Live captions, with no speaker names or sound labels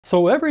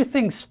So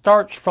everything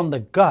starts from the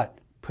gut,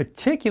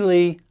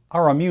 particularly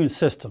our immune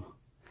system.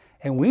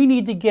 And we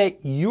need to get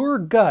your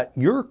gut,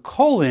 your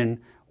colon,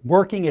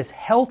 working as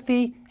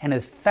healthy and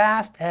as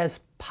fast as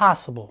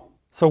possible.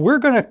 So we're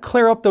going to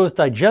clear up those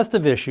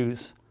digestive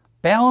issues,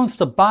 balance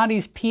the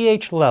body's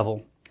pH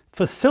level,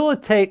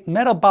 facilitate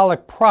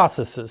metabolic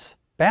processes,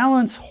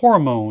 balance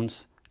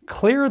hormones,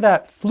 clear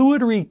that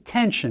fluid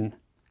retention,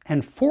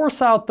 and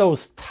force out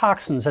those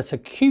toxins that's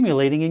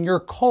accumulating in your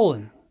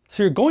colon.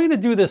 So you're going to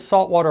do this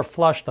saltwater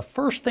flush the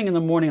first thing in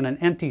the morning on an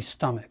empty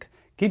stomach.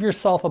 Give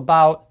yourself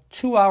about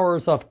 2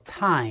 hours of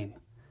time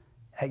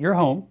at your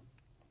home.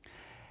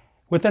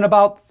 Within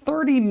about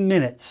 30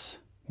 minutes,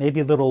 maybe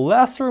a little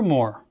less or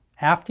more,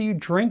 after you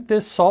drink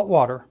this salt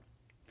water,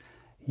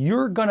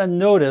 you're going to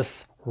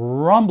notice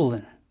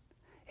rumbling,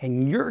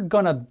 and you're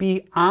going to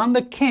be on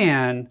the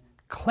can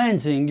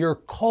cleansing your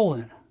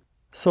colon.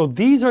 So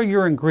these are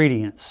your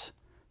ingredients: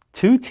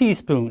 2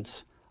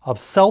 teaspoons of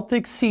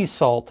Celtic sea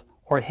salt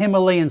or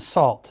Himalayan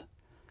salt,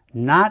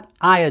 not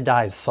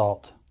iodized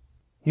salt.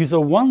 Use a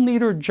 1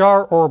 liter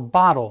jar or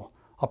bottle,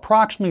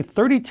 approximately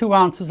 32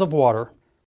 ounces of water,